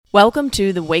Welcome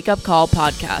to the Wake Up Call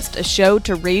podcast, a show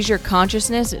to raise your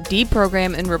consciousness,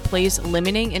 deprogram and replace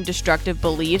limiting and destructive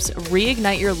beliefs,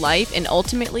 reignite your life, and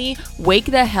ultimately wake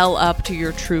the hell up to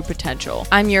your true potential.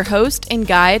 I'm your host and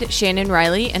guide, Shannon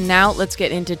Riley, and now let's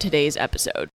get into today's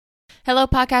episode. Hello,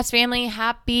 podcast family.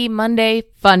 Happy Monday,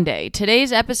 fun day.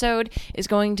 Today's episode is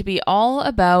going to be all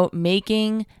about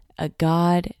making a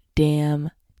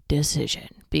goddamn decision.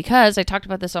 Because I talked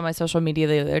about this on my social media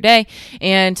the other day,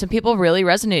 and some people really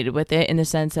resonated with it in the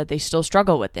sense that they still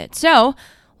struggle with it. So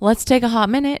let's take a hot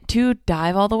minute to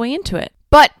dive all the way into it.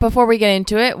 But before we get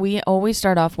into it, we always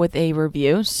start off with a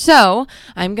review. So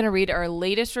I'm going to read our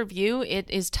latest review. It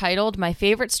is titled My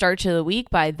Favorite Start to the Week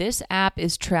by This App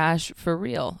is Trash for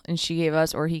Real. And he gave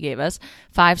us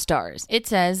 5 stars. It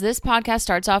says, this podcast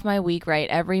starts off my week right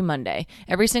every Monday.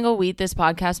 Every single week, this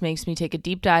podcast makes me take a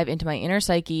deep dive into my inner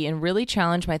psyche and really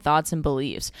challenge my thoughts and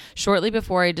beliefs. Shortly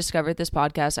before I discovered this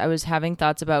podcast, I was having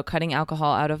thoughts about cutting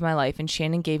alcohol out of my life, and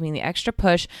Shannon gave me the extra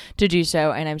push to do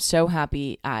so, and I'm so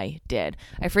happy I did.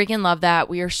 I freaking love that.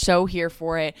 We are so here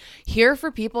for it. Here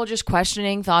for people just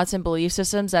questioning thoughts and belief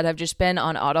systems that have just been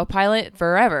on autopilot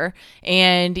forever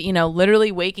and,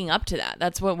 literally waking up to that.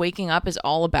 That's what waking up is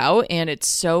all about. And it's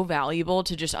so valuable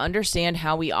to just understand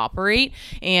how we operate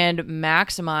and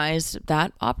maximize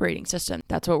that operating system.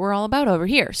 That's what we're all about over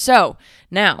here. So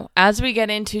now, as we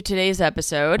get into today's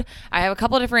episode, I have a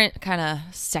couple different kind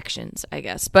of sections, I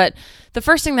guess. But the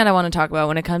first thing that I want to talk about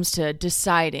when it comes to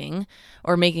deciding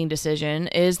or making decision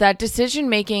is that decision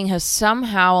making has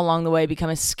somehow along the way become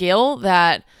a skill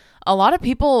that a lot of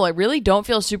people really don't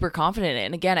feel super confident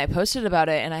in. Again, I posted about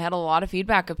it and I had a lot of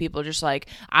feedback of people just like,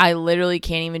 I literally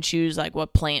can't even choose like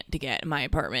what plant to get in my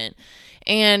apartment.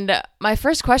 And my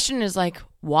first question is like,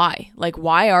 why? Like,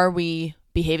 why are we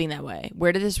behaving that way?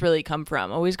 Where did this really come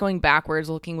from? Always going backwards,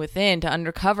 looking within to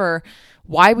uncover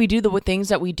why we do the things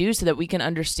that we do so that we can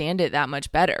understand it that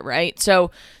much better, right? So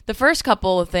the first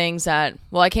couple of things I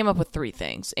came up with 3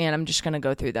 things and I'm just going to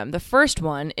go through them. The first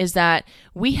one is that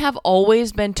we have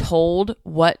always been told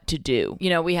what to do.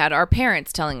 We had our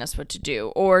parents telling us what to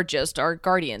do, or just our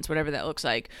guardians, whatever that looks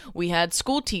like. We had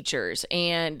school teachers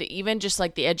and even just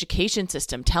like the education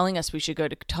system telling us we should go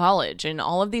to college and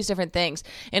all of these different things.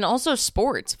 And also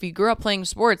sports. If you grew up playing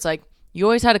sports, like you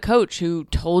always had a coach who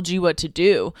told you what to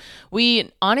do.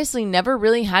 We honestly never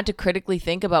really had to critically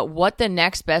think about what the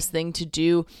next best thing to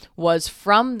do was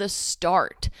from the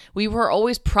start. We were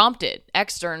always prompted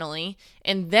externally,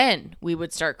 and then we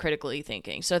would start critically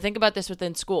thinking. So think about this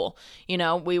within school.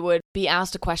 We would be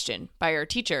asked a question by our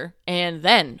teacher, and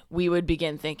then we would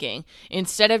begin thinking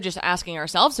instead of just asking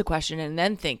ourselves a question and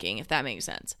then thinking, if that makes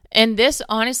sense. And this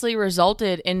honestly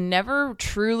resulted in never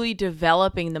truly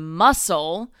developing the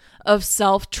muscle of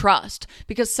self-trust,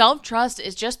 because self-trust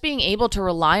is just being able to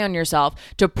rely on yourself,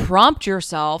 to prompt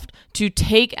yourself to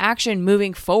take action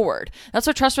moving forward. That's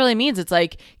what trust really means. It's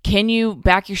like, can you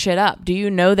back your shit up? Do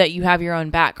you know that you have your own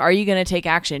back? Are you going to take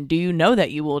action? Do you know that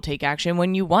you will take action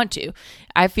when you want to?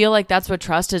 I feel like that's what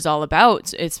trust is all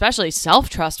about, especially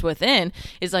self-trust within,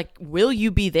 is like, will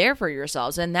you be there for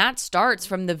yourselves? And that starts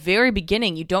from the very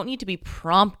beginning. You don't need to be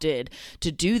prompted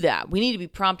to do that. We need to be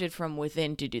prompted from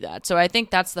within to do that. So I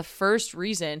think that's the first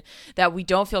reason that we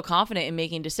don't feel confident in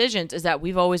making decisions, is that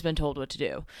we've always been told what to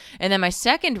do. And then my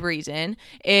second reason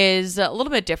is a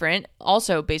little bit different,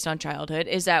 also based on childhood,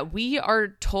 is that we are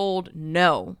told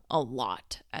no a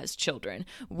lot as children.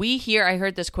 I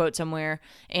heard this quote somewhere,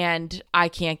 and I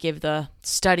can't give the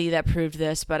study that proved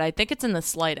this, but I think it's in The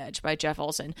Slight Edge by Jeff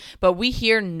Olson. But we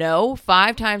hear no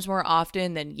 5 times more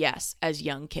often than yes as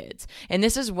young kids. And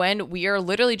this is when we are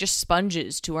literally just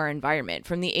sponges to our environment.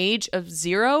 From the age of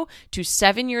 0 to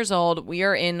 7 years old, we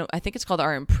are in, I think it's called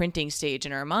our imprinting stage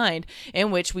in our mind,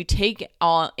 in which we take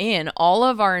in all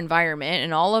of our environment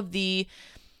and all of the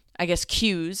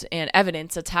cues and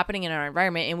evidence that's happening in our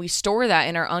environment, and we store that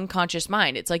in our unconscious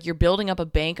mind. It's like you're building up a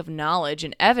bank of knowledge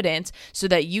and evidence so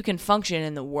that you can function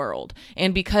in the world.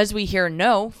 And because we hear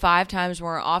no 5 times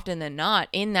more often than not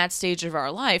in that stage of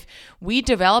our life, we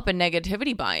develop a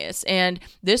negativity bias. And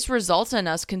this results in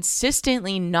us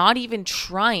consistently not even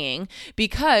trying,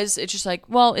 because it's just like,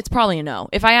 well, it's probably a no.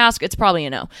 If I ask, it's probably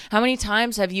a no. How many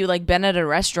times have you been at a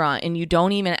restaurant and you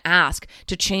don't even ask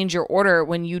to change your order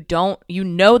when you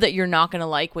know that you're not going to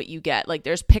like what you get? Like,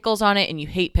 there's pickles on it and you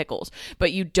hate pickles,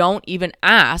 but you don't even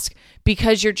ask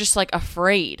because you're just like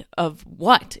afraid of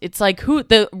what? It's like who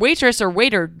the waitress or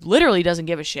waiter literally doesn't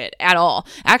give a shit at all.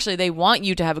 Actually, they want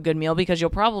you to have a good meal because you'll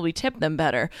probably tip them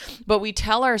better. But we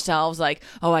tell ourselves like,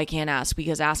 oh, I can't ask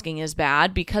because asking is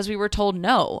bad because we were told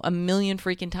no a million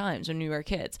freaking times when we were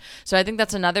kids. So I think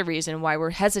that's another reason why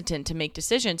we're hesitant to make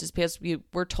decisions is because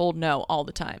we're told no all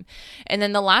the time. And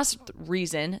then the last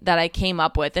reason that I came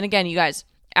up with, and again, you guys,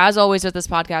 as always with this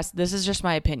podcast, this is just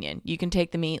my opinion. You can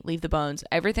take the meat, leave the bones.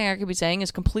 Everything I could be saying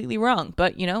is completely wrong,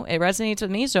 but it resonates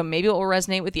with me, so maybe it will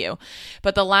resonate with you.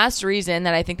 But the last reason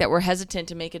that I think that we're hesitant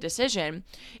to make a decision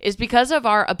is because of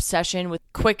our obsession with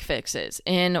quick fixes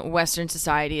in Western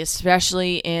society,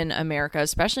 especially in America,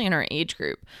 especially in our age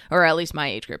group, or at least my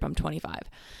age group. I'm 25.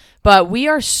 But we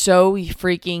are so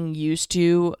freaking used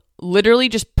to literally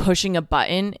just pushing a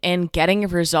button and getting a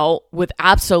result with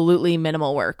absolutely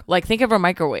minimal work. Like, think of a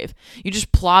microwave. You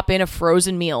just plop in a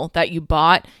frozen meal that you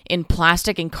bought in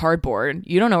plastic and cardboard.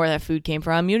 You don't know where that food came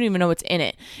from. You don't even know what's in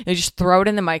it. You just throw it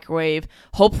in the microwave.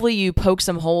 Hopefully you poke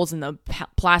some holes in the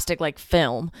plastic like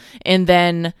film, and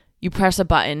then you press a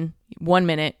button. 1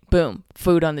 minute, boom,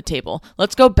 food on the table.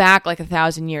 Let's go back like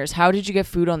 1,000 years. How did you get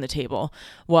food on the table?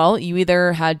 Well, you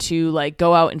either had to like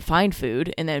go out and find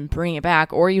food and then bring it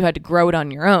back, or you had to grow it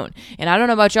on your own. And I don't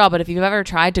know about y'all, but if you've ever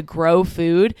tried to grow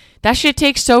food, that shit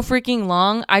takes so freaking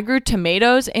long. I grew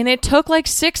tomatoes and it took like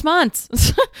 6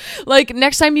 months. Like,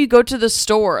 next time you go to the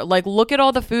store, like look at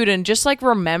all the food and just like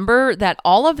remember that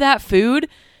all of that food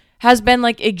has been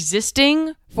like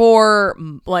existing for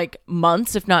like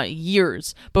months, if not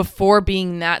years, before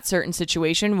being that certain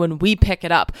situation when we pick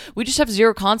it up. We just have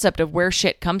zero concept of where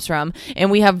shit comes from. And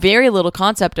we have very little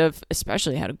concept of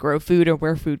especially how to grow food or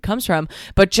where food comes from.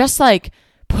 But just like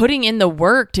putting in the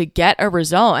work to get a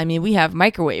result. I mean, we have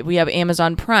microwave, we have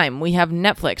Amazon Prime, we have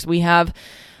Netflix, we have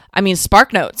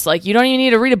SparkNotes. Like, you don't even need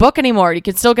to read a book anymore. You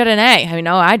can still get an A. I mean,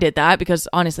 no, I did that because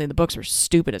honestly, the books were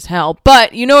stupid as hell.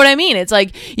 But you know what I mean? It's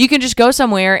like you can just go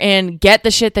somewhere and get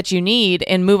the shit that you need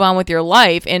and move on with your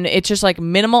life. And it's just like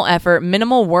minimal effort,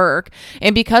 minimal work.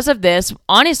 And because of this,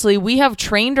 honestly, we have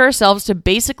trained ourselves to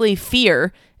basically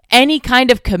fear any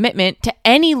kind of commitment to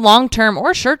any long-term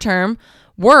or short-term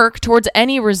work towards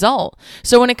any result.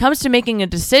 So when it comes to making a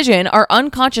decision, our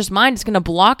unconscious mind is going to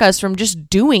block us from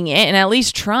just doing it and at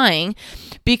least trying,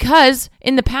 because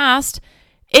in the past,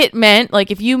 it meant,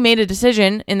 like, if you made a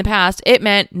decision in the past, it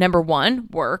meant, number one,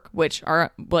 work, which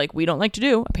are, like, we don't like to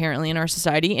do, apparently, in our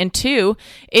society. And two,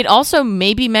 it also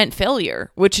maybe meant failure,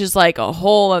 which is, like, a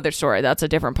whole other story. That's a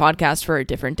different podcast for a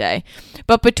different day.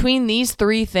 But between these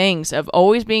three things of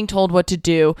always being told what to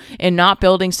do and not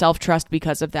building self-trust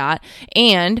because of that,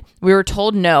 and we were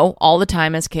told no all the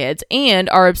time as kids, and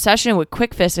our obsession with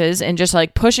quick fixes and just,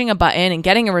 like, pushing a button and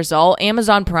getting a result,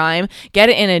 Amazon Prime, get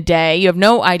it in a day, you have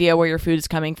no idea where your food is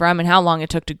coming from and how long it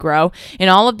took to grow, and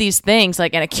all of these things,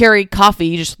 like in a Keurig coffee,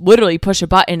 you just literally push a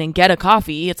button and get a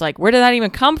coffee. It's like, where did that even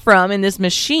come from in this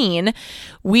machine?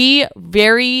 We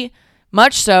very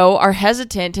much so are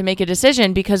hesitant to make a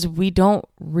decision because we don't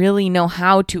really know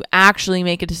how to actually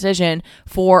make a decision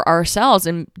for ourselves.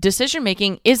 And decision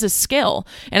making is a skill.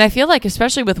 And I feel like,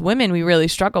 especially with women, we really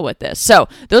struggle with this. So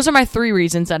those are my 3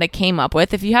 reasons that I came up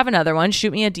with. If you have another one,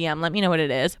 shoot me a DM. Let me know what it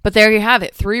is. But there you have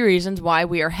it. 3 reasons why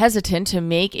we are hesitant to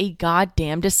make a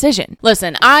goddamn decision.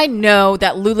 Listen, I know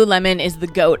that Lululemon is the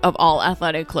GOAT of all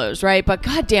athletic clothes, right? But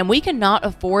goddamn, we cannot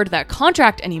afford that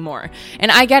contract anymore. And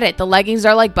I get it. The leggings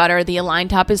are like butter. The Align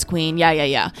top is queen.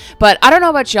 Yeah. But I don't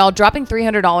know about y'all, dropping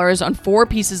 $300 on 4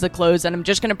 pieces of clothes that I'm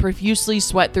just going to profusely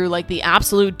sweat through like the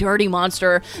absolute dirty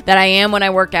monster that I am when I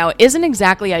work out isn't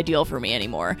exactly ideal for me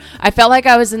anymore. I felt like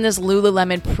I was in this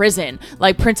Lululemon prison,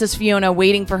 like Princess Fiona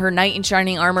waiting for her knight in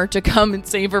shining armor to come and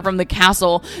save her from the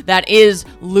castle that is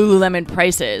Lululemon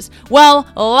prices. Well,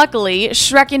 luckily,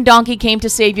 Shrek and Donkey came to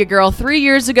save your girl 3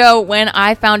 years ago when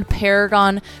I found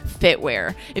Paragon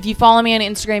Fitwear. If you follow me on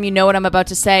Instagram, you know what I'm about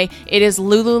to say. It is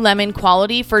Lululemon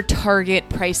quality for Target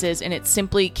prices, and it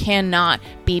simply cannot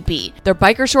be beat. Their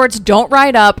biker shorts don't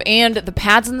ride up, and the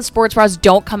pads and the sports bras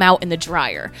don't come out in the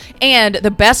dryer. And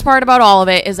the best part about all of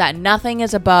it is that nothing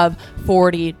is above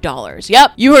 $40.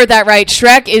 Yep, you heard that right.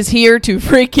 Shrek is here to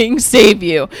freaking save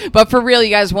you. But for real, you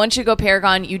guys, once you go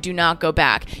Paragon, you do not go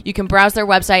back. You can browse their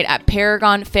website at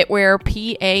Paragon Fitwear,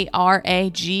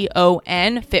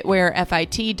 Paragon Fitwear,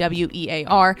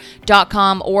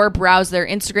 SHANWEAR.com, or browse their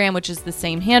Instagram, which is the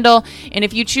same handle. And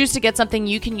if you choose to get something,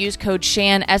 you can use code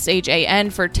SHAN, SHAN,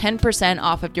 for 10%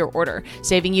 off of your order,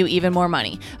 saving you even more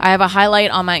money. I have a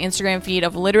highlight on my Instagram feed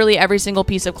of literally every single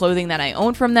piece of clothing that I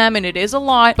own from them, and it is a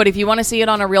lot, but if you want to see it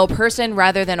on a real person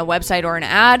rather than a website or an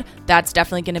ad, that's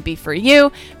definitely going to be for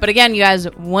you. But again, you guys,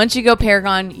 once you go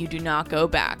Paragon, you do not go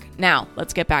back. Now,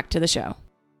 let's get back to the show.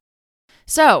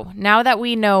 So, now that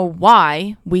we know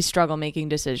why we struggle making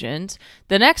decisions,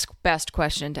 the next best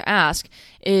question to ask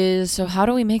is, so how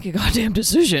do we make a goddamn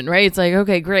decision, right? It's like,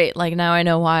 okay, great. Like, now I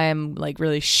know why I'm like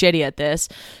really shitty at this.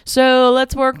 So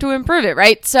let's work to improve it,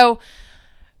 right? So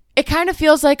it kind of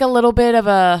feels like a little bit of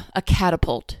a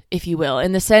catapult, if you will,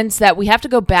 in the sense that we have to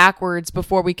go backwards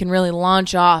before we can really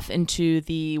launch off into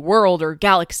the world or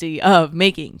galaxy of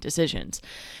making decisions.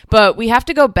 But we have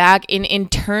to go back and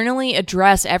internally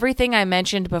address everything I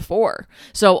mentioned before.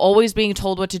 So always being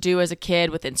told what to do as a kid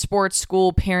within sports,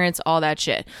 school, parents, all that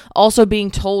shit. Also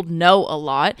being told no a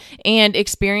lot, and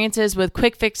experiences with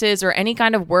quick fixes or any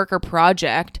kind of work or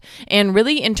project, and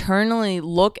really internally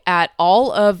look at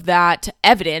all of that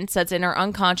evidence that's in our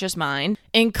unconscious mind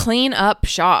and clean up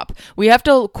shop. We have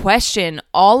to question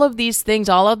all of these things,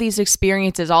 all of these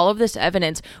experiences, all of this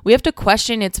evidence. We have to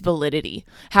question its validity.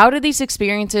 How do these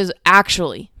experiences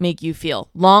actually make you feel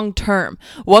long term?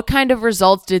 What kind of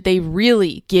results did they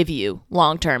really give you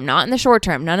long term? Not in the short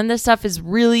term. None of this stuff is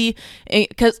really,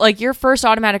 because like your first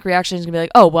automatic reaction is gonna be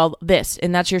like, oh, well, this,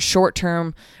 and that's your short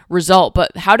term result.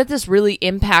 But how did this really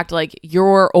impact like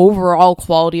your overall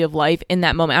quality of life in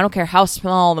that moment? I don't care how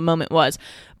small the moment was,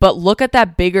 but look at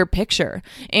that bigger picture.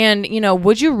 And, you know,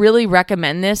 would you really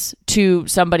recommend this to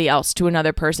somebody else, to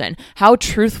another person? How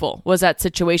truthful was that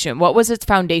situation? What was its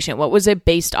foundation? What was it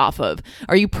based off of?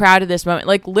 Are you proud of this moment?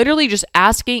 Like literally just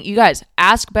asking, you guys,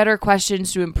 ask better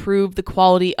questions to improve the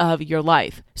quality of your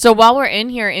life. So while we're in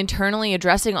here internally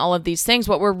addressing all of these things,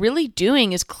 what we're really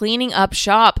doing is cleaning up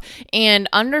shop and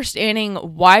understanding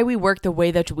why we work the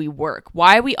way that we work,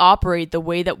 why we operate the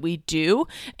way that we do.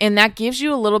 And that gives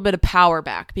you a little bit of power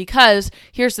back. Because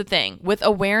here's the thing, with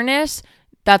awareness,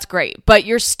 that's great, but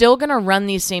you're still going to run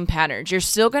these same patterns. You're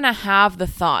still going to have the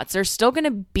thoughts. They're still going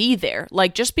to be there.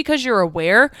 Like just because you're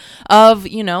aware of,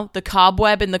 you know, the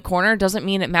cobweb in the corner doesn't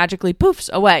mean it magically poofs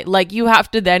away. Like you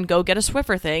have to then go get a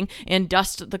Swiffer thing and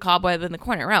dust the cobweb in the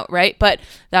corner out, right? But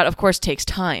that of course takes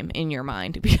time in your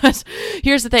mind, because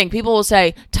here's the thing. People will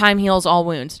say time heals all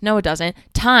wounds. No, it doesn't.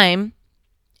 Time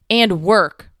and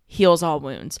work heals all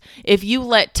wounds. If you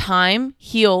let time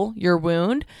heal your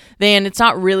wound, then it's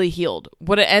not really healed.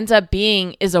 What it ends up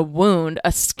being is a wound,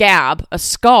 a scab, a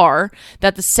scar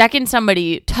that the second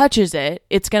somebody touches it,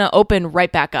 it's going to open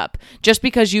right back up. Just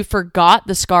because you forgot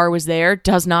the scar was there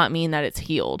does not mean that it's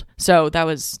healed. So that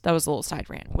was a little side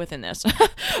rant within this.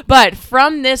 But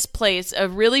from this place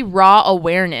of really raw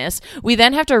awareness, we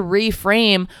then have to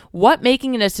reframe what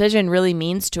making a decision really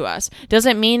means to us. Does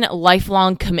it mean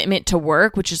lifelong commitment to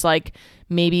work, which is like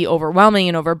maybe overwhelming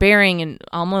and overbearing and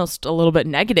almost a little bit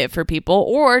negative for people?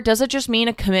 Or does it just mean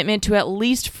a commitment to at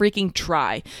least freaking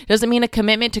try? Does it mean a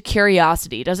commitment to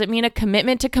curiosity? Does it mean a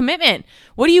commitment to commitment?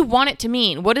 What do you want it to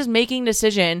mean? What does making a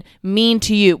decision mean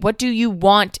to you? What do you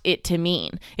want it to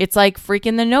mean? It's like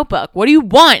freaking The Notebook. What do you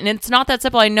want? And it's not that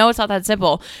simple. I know it's not that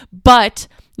simple, but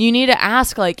you need to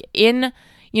ask, like, in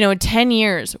 10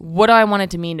 years, what do I want it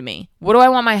to mean to me? What do I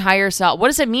want my higher self? What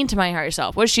does it mean to my higher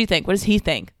self? What does she think? What does he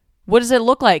think? What does it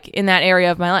look like in that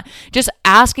area of my life? Just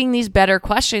asking these better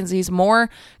questions, these more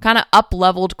kind of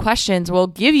up-leveled questions will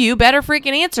give you better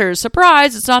freaking answers.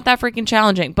 Surprise, it's not that freaking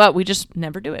challenging, but we just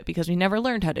never do it because we never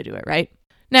learned how to do it, right?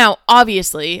 Now,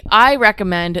 obviously, I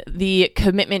recommend the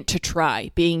commitment to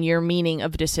try being your meaning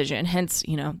of decision. Hence,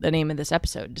 the name of this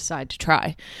episode, Decide to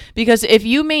Try. Because if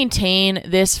you maintain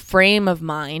this frame of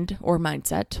mind or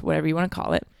mindset, whatever you want to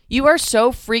call it, you are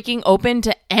so freaking open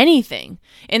to anything.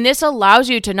 And this allows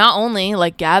you to not only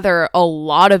gather a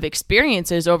lot of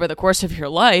experiences over the course of your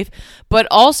life, but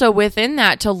also within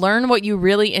that to learn what you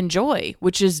really enjoy,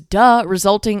 which is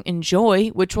resulting in joy,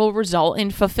 which will result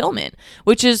in fulfillment,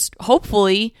 which is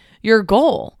hopefully your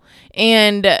goal.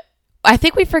 And I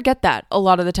think we forget that a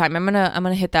lot of the time. I'm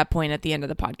gonna hit that point at the end of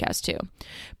the podcast too.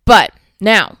 But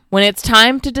now, when it's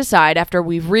time to decide, after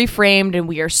we've reframed and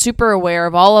we are super aware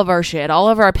of all of our shit, all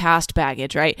of our past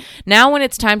baggage, right? Now when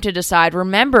it's time to decide,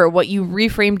 remember what you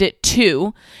reframed it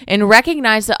to and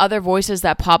recognize the other voices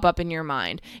that pop up in your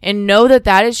mind. And know that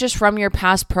that is just from your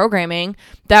past programming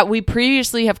that we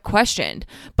previously have questioned.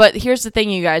 But here's the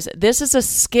thing, you guys. This is a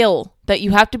skill that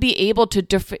you have to be able to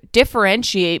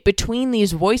differentiate between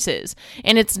these voices.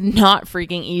 And it's not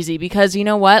freaking easy because you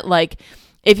know what?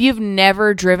 if you've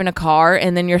never driven a car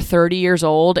and then you're 30 years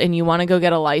old and you want to go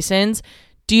get a license,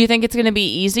 do you think it's going to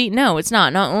be easy? No, it's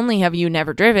not. Not only have you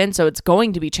never driven, so it's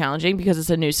going to be challenging because it's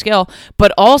a new skill,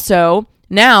 but also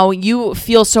now you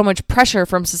feel so much pressure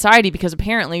from society because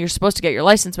apparently you're supposed to get your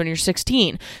license when you're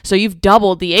 16. So you've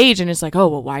doubled the age and it's like, oh,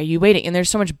 well, why are you waiting? And there's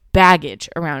so much baggage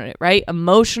around it, right?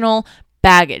 Emotional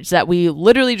baggage that we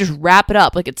literally just wrap it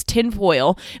up like it's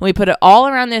tinfoil and we put it all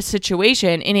around this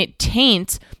situation and it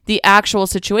taints the actual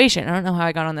situation. I don't know how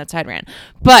I got on that side rant,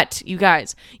 but you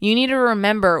guys, you need to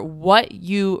remember what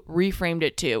you reframed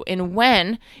it to. And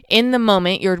when in the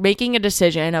moment you're making a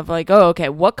decision of like, oh, okay,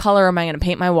 what color am I going to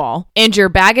paint my wall? And your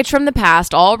baggage from the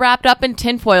past all wrapped up in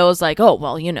tinfoil is like, oh,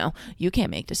 well, you know, you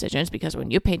can't make decisions because when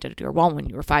you painted your wall when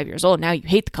you were 5 years old, now you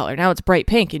hate the color. Now it's bright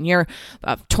pink and you're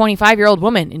a 25-year-old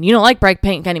woman and you don't like bright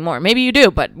pink anymore. Maybe you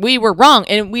do, but we were wrong.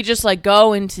 And we just like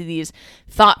go into these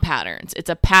thought patterns. It's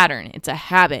a pattern. It's a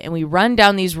habit. And we run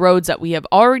down these roads that we have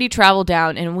already traveled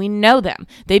down and we know them.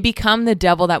 They become the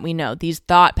devil that we know, these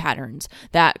thought patterns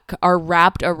that are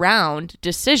wrapped around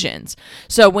decisions.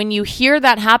 So when you hear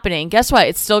that happening, guess what?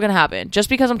 It's still going to happen. Just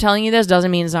because I'm telling you this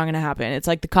doesn't mean it's not going to happen. It's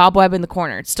like the cobweb in the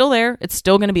corner. It's still there. It's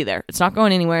still going to be there. It's not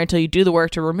going anywhere until you do the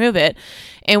work to remove it.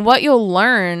 And what you'll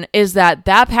learn is that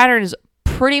pattern is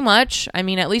pretty much, I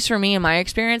mean, at least for me in my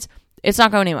experience, it's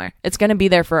not going anywhere. It's going to be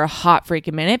there for a hot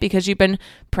freaking minute because you've been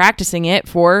practicing it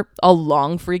for a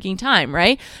long freaking time,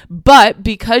 right? But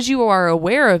because you are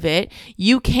aware of it,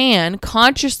 you can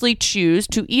consciously choose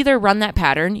to either run that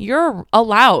pattern. You're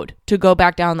allowed to go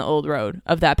back down the old road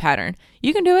of that pattern.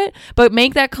 You can do it, but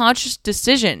make that conscious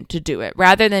decision to do it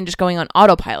rather than just going on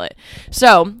autopilot.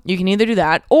 So you can either do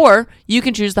that or you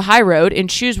can choose the high road and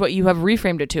choose what you have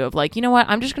reframed it to of like, you know what?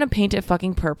 I'm just going to paint it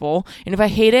fucking purple. And if I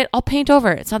hate it, I'll paint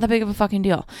over it. It's not that big of a fucking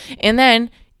deal. And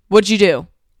then what'd you do?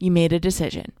 You made a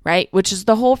decision, right? Which is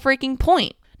the whole freaking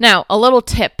point. Now, a little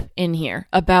tip in here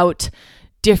about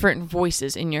different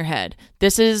voices in your head.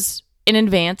 This is an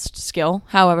advanced skill.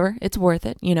 However, it's worth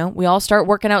it. You know, we all start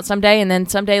working out someday and then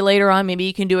someday later on, maybe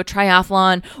you can do a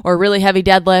triathlon or a really heavy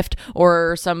deadlift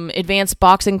or some advanced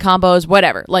boxing combos,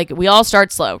 whatever. Like we all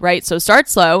start slow, right? So start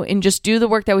slow and just do the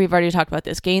work that we've already talked about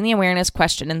this, gain the awareness,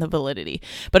 question, and the validity.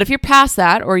 But if you're past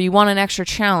that or you want an extra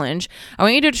challenge, I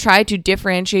want you to try to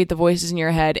differentiate the voices in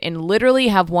your head and literally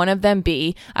have one of them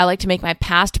be, I like to make my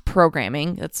past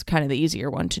programming, that's kind of the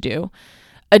easier one to do,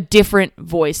 a different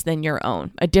voice than your own,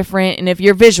 and if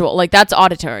you're visual, like that's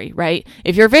auditory, right?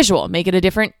 If you're visual, make it a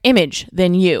different image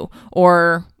than you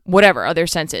or whatever other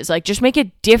senses, like just make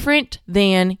it different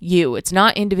than you. It's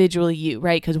not individually you,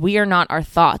 right? Because we are not our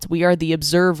thoughts. We are the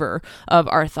observer of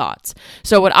our thoughts.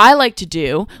 So what I like to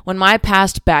do when my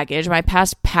past baggage, my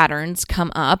past patterns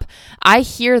come up, I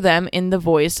hear them in the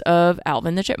voice of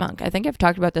Alvin the Chipmunk. I think I've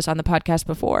talked about this on the podcast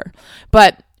before,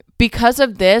 but because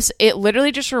of this, it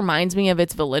literally just reminds me of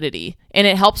its validity and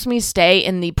it helps me stay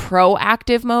in the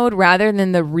proactive mode rather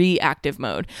than the reactive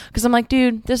mode. Because I'm like,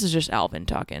 dude, this is just Alvin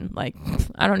talking. Like,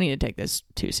 I don't need to take this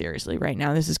too seriously right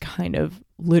now. This is kind of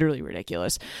literally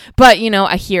ridiculous. But, you know,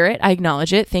 I hear it. I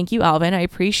acknowledge it. Thank you, Alvin. I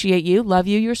appreciate you. Love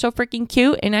you. You're so freaking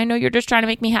cute. And I know you're just trying to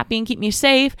make me happy and keep me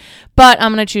safe. But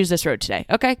I'm going to choose this road today.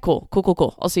 Okay, cool.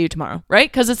 I'll see you tomorrow, right?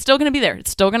 Because it's still going to be there.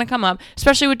 It's still going to come up,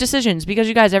 especially with decisions. Because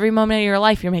you guys, every moment of your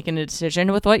life, you're making a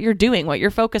decision with what you're doing, what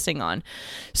you're focusing on.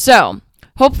 So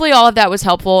hopefully all of that was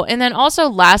helpful. And then also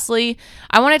lastly,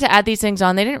 I wanted to add these things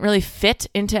on. They didn't really fit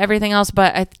into everything else,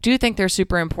 but I do think they're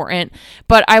super important.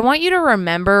 But I want you to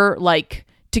remember, like,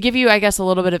 to give you, I guess, a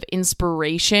little bit of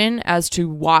inspiration as to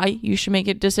why you should make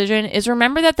a decision is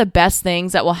remember that the best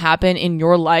things that will happen in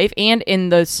your life and in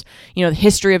this, you know, the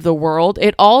history of the world,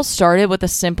 it all started with a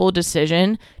simple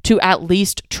decision to at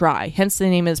least try. Hence the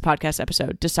name of this podcast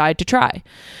episode, Decide to Try.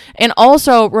 And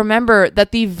also remember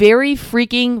that the very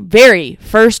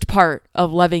first part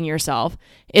of loving yourself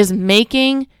is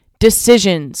making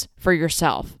decisions for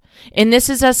yourself. And this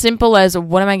is as simple as,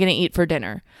 what am I going to eat for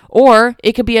dinner? Or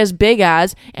it could be as big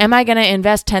as, am I going to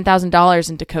invest $10,000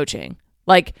 into coaching?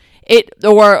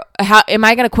 Or how am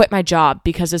I going to quit my job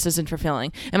because this isn't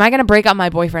fulfilling? Am I going to break up my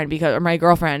boyfriend or my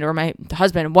girlfriend or my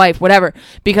husband, wife, whatever,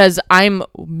 because I'm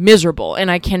miserable and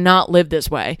I cannot live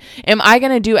this way? Am I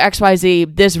going to do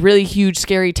XYZ, this really huge,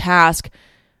 scary task,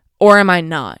 or am I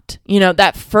not? You know,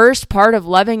 that first part of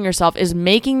loving yourself is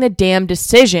making the damn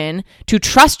decision to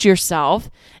trust yourself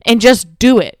and just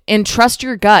do it and trust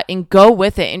your gut and go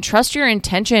with it and trust your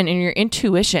intention and your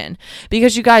intuition.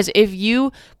 Because you guys, if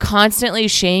you constantly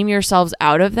shame yourselves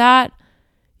out of that,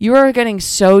 You are getting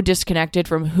so disconnected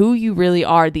from who you really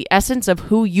are, the essence of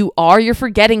who you are. You're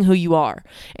forgetting who you are.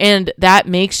 And that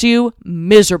makes you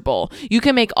miserable. You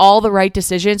can make all the right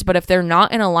decisions, but if they're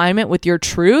not in alignment with your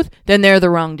truth, then they're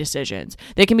the wrong decisions.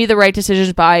 They can be the right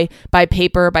decisions by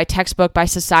paper, by textbook, by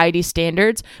society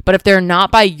standards, but if they're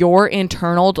not by your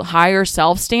internal higher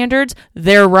self standards,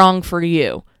 they're wrong for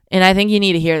you. And I think you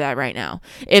need to hear that right now.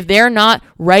 If they're not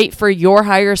right for your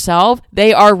higher self,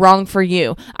 they are wrong for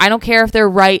you. I don't care if they're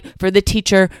right for the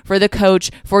teacher, for the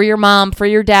coach, for your mom, for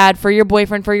your dad, for your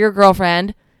boyfriend, for your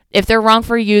girlfriend. If they're wrong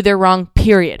for you, they're wrong,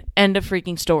 period. End of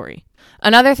freaking story.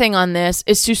 Another thing on this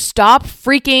is to stop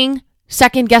freaking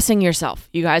second guessing yourself,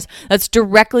 you guys. That's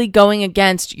directly going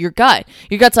against your gut.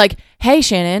 Your gut's like, hey,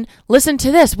 Shannon, listen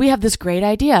to this. We have this great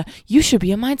idea. You should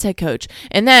be a mindset coach.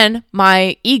 And then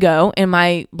my ego and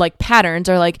my patterns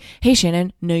are like, hey,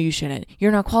 Shannon, no, you shouldn't.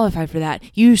 You're not qualified for that.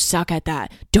 You suck at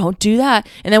that. Don't do that.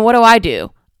 And then what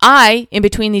do? I, in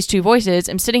between these two voices,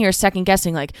 am sitting here second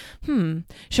guessing like,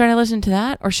 should I listen to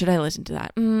that or should I listen to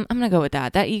that? I'm going to go with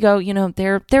that. That ego,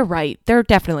 they're right. They're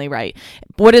definitely right.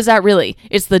 What is that really?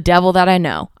 It's the devil that I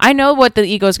know. I know what the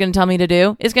ego is going to tell me to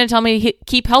do. It's going to tell me to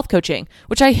keep health coaching,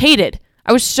 which I hated.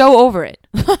 I was so over it.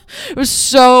 It was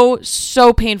so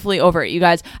painfully over it, you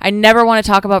guys. I never want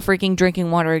to talk about freaking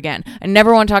drinking water again. I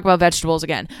never want to talk about vegetables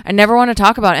again. I never want to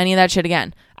talk about any of that shit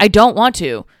again. I don't want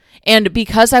to. And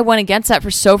because I went against that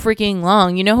for so freaking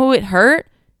long, you know who it hurt?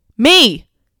 Me.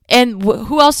 And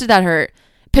who else did that hurt?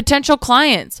 Potential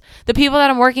clients. The people that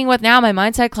I'm working with now, my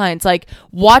mindset clients,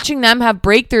 watching them have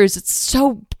breakthroughs. It's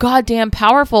so goddamn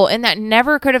powerful. And that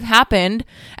never could have happened,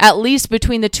 at least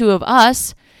between the two of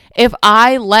us, if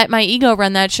I let my ego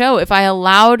run that show. If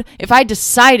I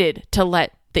decided to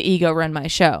let the ego run my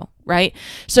show. Right?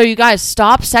 So you guys,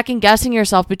 stop second guessing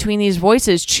yourself between these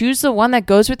voices. Choose the one that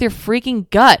goes with your freaking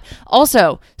gut.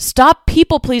 Also, stop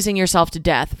people pleasing yourself to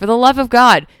death. For the love of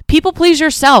God, people please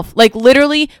yourself.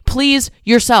 Literally please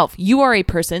yourself. You are a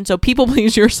person, so people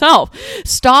please yourself.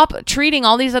 Stop treating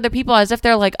all these other people as if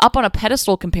they're up on a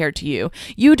pedestal compared to you.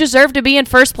 You deserve to be in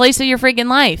first place of your freaking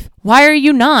life. Why are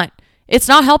you not? It's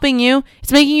not helping you.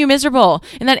 It's making you miserable.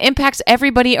 And that impacts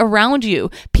everybody around you.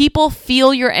 People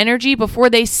feel your energy before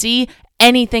they see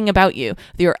anything about you.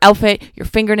 Your outfit, your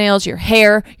fingernails, your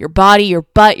hair, your body, your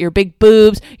butt, your big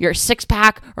boobs, your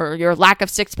six-pack or your lack of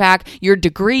six-pack, your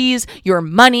degrees, your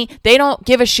money. They don't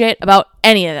give a shit about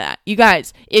any of that. You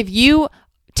guys, if you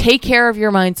take care of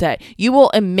your mindset, you will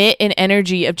emit an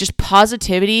energy of just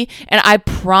positivity. And I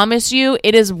promise you,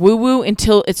 it is woo-woo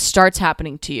until it starts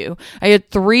happening to you. I had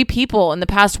 3 people in the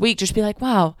past week just be like,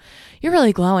 wow, you're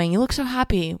really glowing. You look so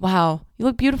happy. Wow, you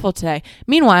look beautiful today.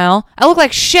 Meanwhile, I look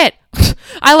like shit.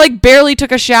 I barely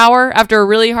took a shower after a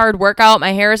really hard workout.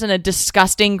 My hair is in a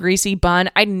disgusting greasy bun.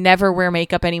 I never wear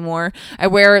makeup anymore. I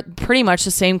wear pretty much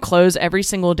the same clothes every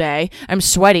single day. I'm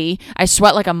sweaty. I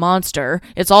sweat like a monster.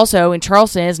 It's also in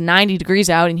Charleston, it's 90 degrees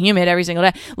out and humid every single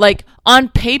day. On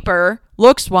paper,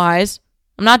 looks wise,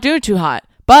 I'm not doing too hot.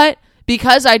 But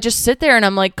because I just sit there and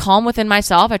I'm calm within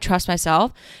myself, I trust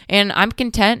myself, and I'm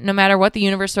content no matter what the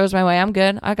universe throws my way. I'm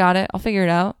good. I got it. I'll figure it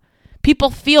out.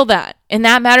 People feel that, and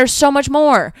that matters so much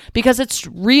more because it's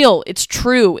real, it's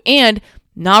true, and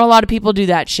not a lot of people do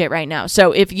that shit right now.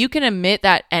 So if you can emit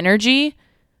that energy,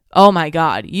 oh my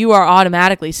God, you are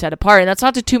automatically set apart. And that's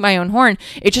not to toot my own horn.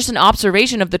 It's just an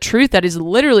observation of the truth that is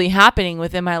literally happening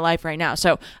within my life right now.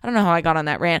 So I don't know how I got on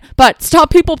that rant, but stop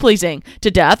people pleasing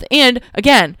to death. And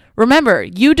again, remember,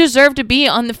 you deserve to be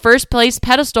on the first place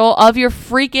pedestal of your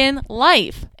freaking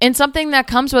life. And something that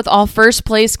comes with all first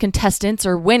place contestants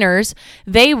or winners,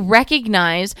 they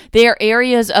recognize their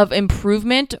areas of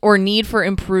improvement or need for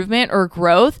improvement or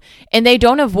growth, and they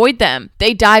don't avoid them.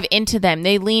 They dive into them.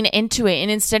 They lean into it.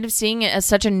 And instead of seeing it as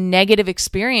such a negative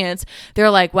experience, they're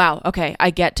like, wow, okay,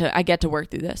 I get to work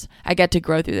through this. I get to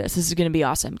grow through this. This is going to be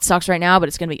awesome. It sucks right now, but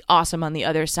it's going to be awesome on the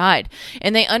other side.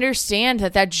 And they understand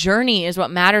that journey is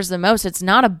what matters the most. It's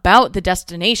not about the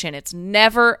destination. It's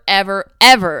never, ever,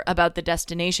 ever about the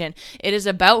destination. It is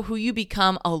about who you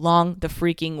become along the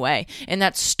freaking way. And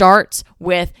that starts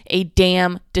with a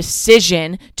damn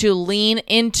decision to lean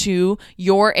into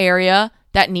your area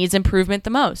that needs improvement the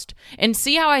most. And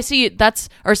see how I say that's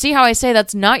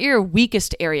not your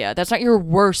weakest area. That's not your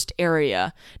worst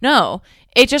area. No,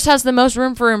 it just has the most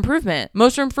room for improvement,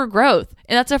 most room for growth.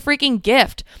 And that's a freaking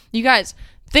gift. You guys,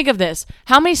 think of this.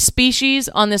 How many species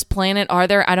on this planet are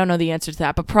there? I don't know the answer to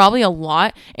that, but probably a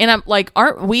lot. And I'm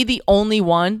aren't we the only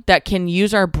one that can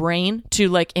use our brain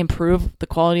to improve the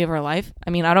quality of our life? I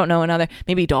mean, I don't know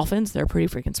maybe dolphins, they're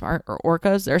pretty freaking smart, or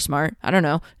orcas, they're smart. I don't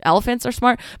know. Elephants are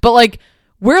smart. But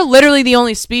We're literally the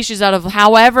only species out of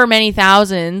however many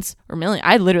thousands or million.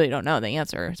 I literally don't know the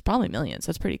answer. It's probably millions.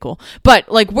 That's pretty cool.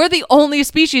 But like, we're the only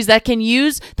species that can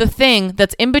use the thing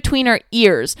that's in between our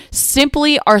ears,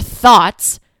 simply our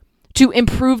thoughts, to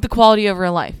improve the quality of our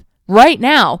life right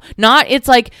now. Not, it's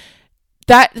like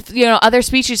that, other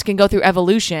species can go through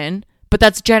evolution, but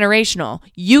that's generational.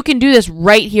 You can do this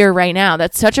right here, right now.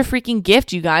 That's such a freaking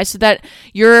gift, you guys, so that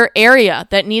your area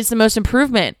that needs the most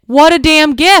improvement. What a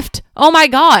damn gift. Oh my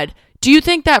God. Do you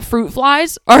think that fruit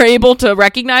flies are able to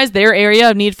recognize their area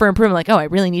of need for improvement? Like, oh, I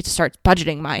really need to start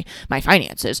budgeting my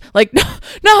finances. Like,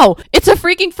 no, it's a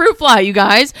freaking fruit fly, you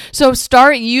guys. So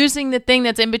start using the thing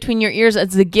that's in between your ears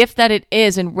as the gift that it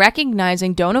is, and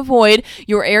recognizing, don't avoid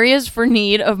your areas for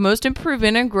need of most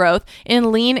improvement and growth,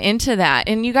 and lean into that.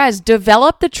 And you guys,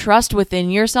 develop the trust within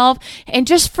yourself and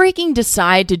just freaking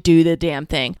decide to do the damn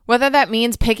thing. Whether that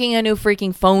means picking a new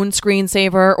freaking phone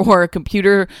screensaver or a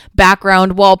computer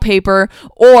background wallpaper,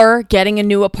 or getting a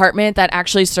new apartment that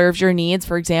actually serves your needs.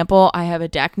 For example, I have a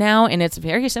deck now, and it's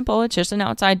very simple. It's just an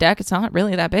outside deck. It's not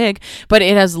really that big, but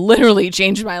it has literally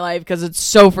changed my life because it's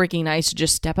so freaking nice to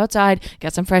just step outside,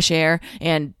 get some fresh air,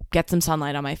 and get some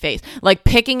sunlight on my face. Like,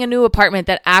 picking a new apartment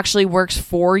that actually works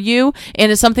for you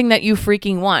and is something that you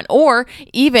freaking want. Or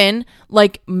even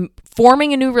like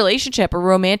forming a new relationship, a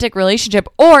romantic relationship,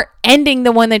 or ending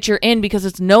the one that you're in because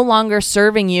it's no longer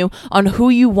serving you on who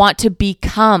you want to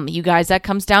become. You guys, that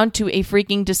comes down to a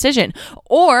freaking decision.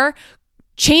 Or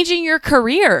changing your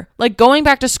career, like going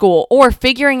back to school, or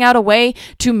figuring out a way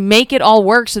to make it all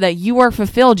work so that you are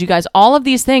fulfilled. You guys, all of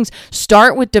these things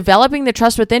start with developing the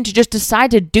trust within to just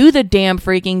decide to do the damn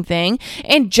freaking thing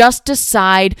and just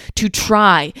decide to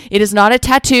try. It is not a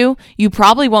tattoo. You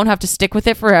probably won't have to stick with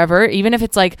it forever, even if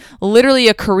it's like literally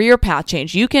a career path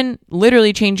change. You can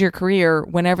literally change your career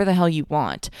whenever the hell you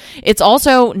want. It's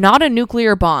also not a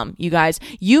nuclear bomb, you guys.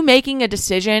 You making a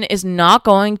decision is not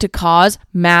going to cause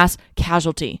mass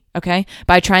casualty, okay?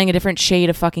 By trying a different shade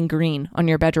of fucking green on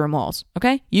your bedroom walls,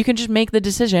 okay? You can just make the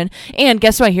decision. And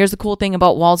guess what? Here's the cool thing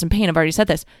about walls and paint. I've already said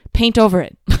this. Paint over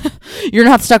it. You're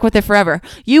not stuck with it forever.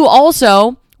 You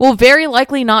also will very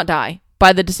likely not die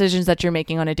by the decisions that you're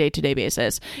making on a day-to-day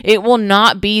basis. It will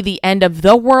not be the end of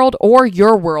the world or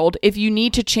your world if you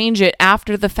need to change it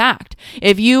after the fact.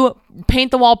 If you paint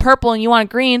the wall purple and you want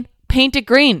it green, paint it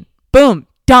green. Boom.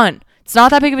 Done. It's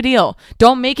not that big of a deal.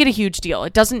 Don't make it a huge deal.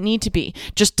 It doesn't need to be.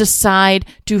 Just decide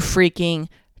to freaking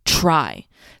try.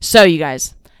 So you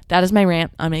guys, that is my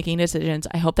rant on making decisions.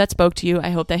 I hope that spoke to you.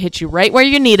 I hope that hit you right where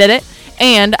you needed it.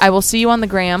 And I will see you on the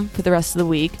gram for the rest of the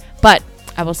week. But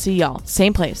I will see y'all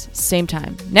same place, same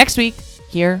time next week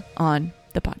here on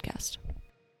the podcast.